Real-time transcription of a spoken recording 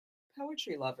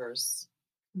Poetry lovers,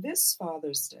 this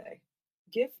Father's Day,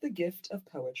 give the gift of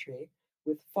poetry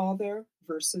with Father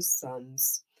versus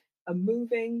Sons, a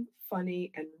moving,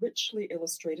 funny, and richly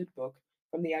illustrated book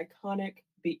from the iconic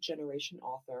Beat Generation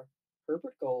author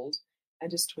Herbert Gold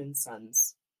and his twin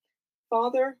sons.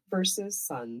 Father versus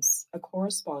Sons, a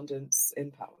correspondence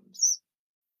in poems.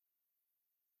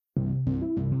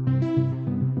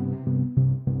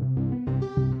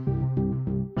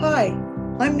 Hi,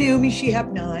 I'm Naomi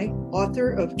Shihab Nye,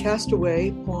 author of Castaway,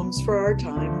 Poems for Our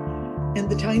Time, and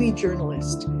The Tiny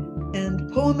Journalist,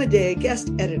 and Poem a Day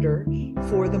guest editor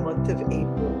for the month of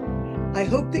April. I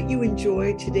hope that you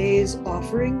enjoy today's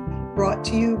offering brought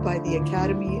to you by the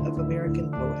Academy of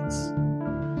American Poets.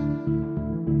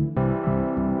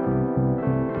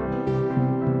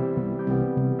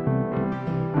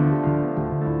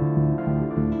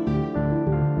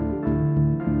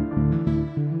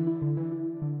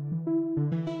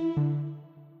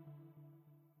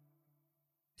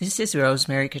 This is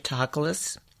Rosemary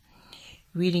Katokoulis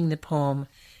reading the poem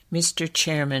Mr.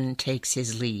 Chairman Takes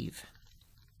His Leave.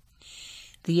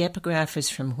 The epigraph is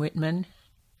from Whitman.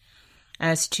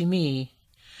 As to me,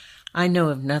 I know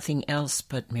of nothing else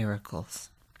but miracles.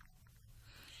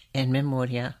 In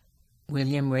Memoria,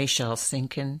 William Rachel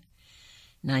Sinkin,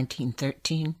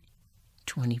 1913-2014.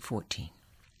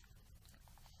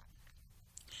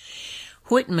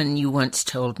 Whitman, you once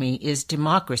told me, is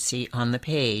democracy on the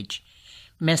page,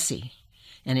 messy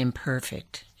and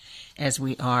imperfect as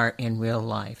we are in real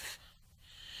life,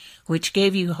 which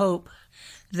gave you hope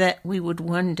that we would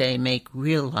one day make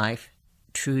real life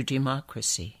true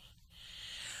democracy.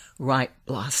 Ripe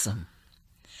blossom,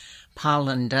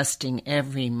 pollen dusting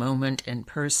every moment and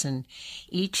person,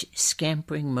 each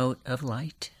scampering mote of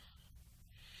light.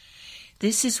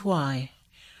 This is why,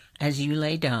 as you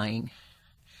lay dying,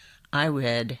 I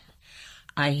read,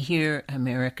 I hear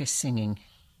America singing,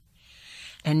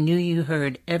 and knew you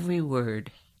heard every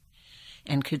word,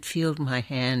 and could feel my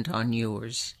hand on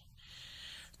yours,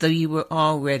 though you were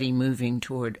already moving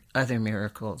toward other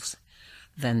miracles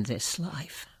than this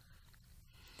life.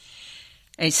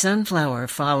 A sunflower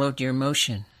followed your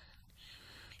motion,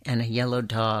 and a yellow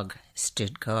dog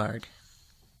stood guard.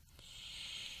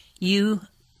 You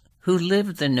who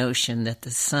lived the notion that the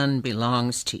sun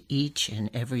belongs to each and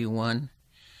every one,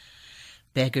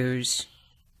 beggars,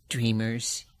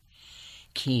 dreamers,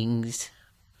 kings,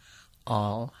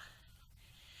 all.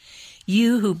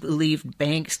 You who believed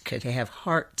banks could have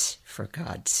hearts, for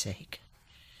God's sake.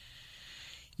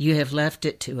 You have left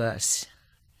it to us,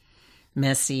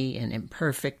 messy and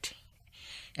imperfect,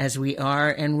 as we are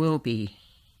and will be,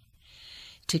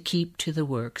 to keep to the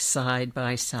work side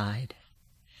by side,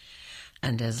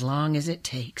 and as long as it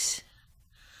takes,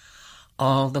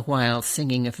 all the while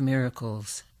singing of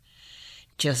miracles,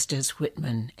 just as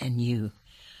Whitman and you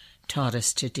taught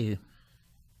us to do.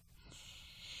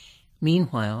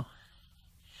 Meanwhile,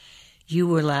 you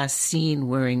were last seen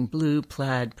wearing blue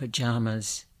plaid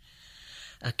pajamas,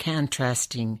 a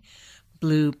contrasting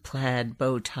blue plaid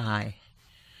bow tie,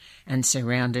 and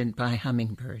surrounded by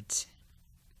hummingbirds.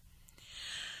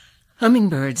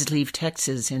 Hummingbirds leave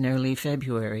Texas in early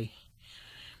February,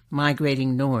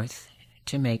 migrating north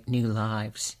to make new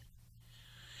lives.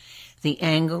 The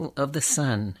angle of the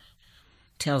sun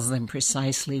tells them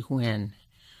precisely when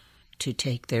to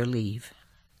take their leave.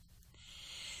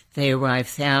 They arrive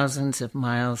thousands of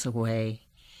miles away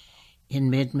in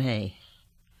mid-May,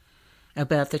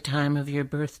 about the time of your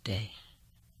birthday.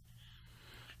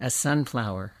 A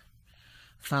sunflower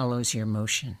follows your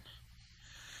motion.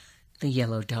 The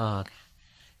yellow dog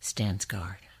stands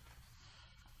guard.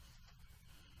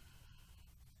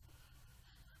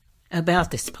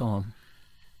 About this poem.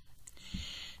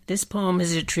 This poem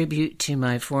is a tribute to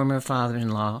my former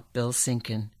father-in-law, Bill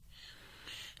Sinkin,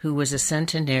 who was a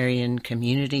centenarian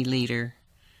community leader,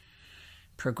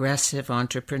 progressive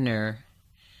entrepreneur,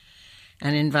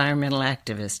 and environmental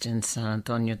activist in San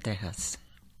Antonio, Texas.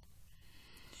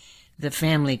 The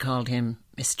family called him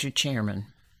Mr. Chairman.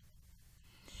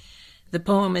 The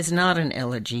poem is not an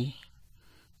elegy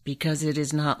because it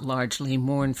is not largely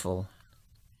mournful.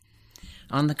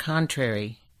 On the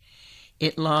contrary,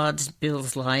 it lauds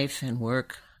Bill's life and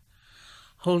work,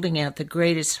 holding out the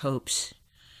greatest hopes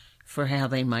for how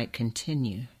they might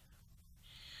continue.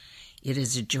 It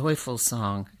is a joyful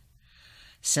song,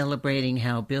 celebrating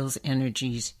how Bill's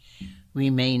energies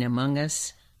remain among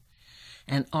us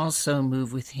and also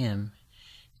move with him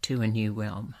to a new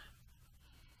realm.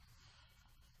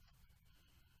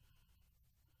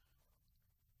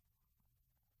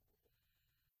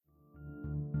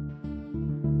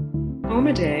 Poem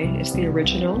a Day is the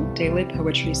original daily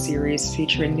poetry series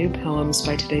featuring new poems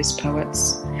by today's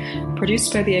poets.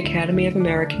 Produced by the Academy of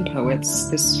American Poets,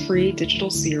 this free digital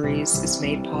series is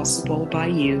made possible by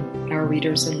you, our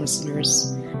readers and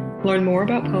listeners. Learn more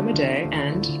about Poem a Day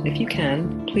and, if you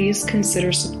can, please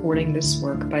consider supporting this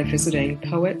work by visiting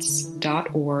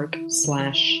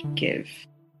poets.org/give.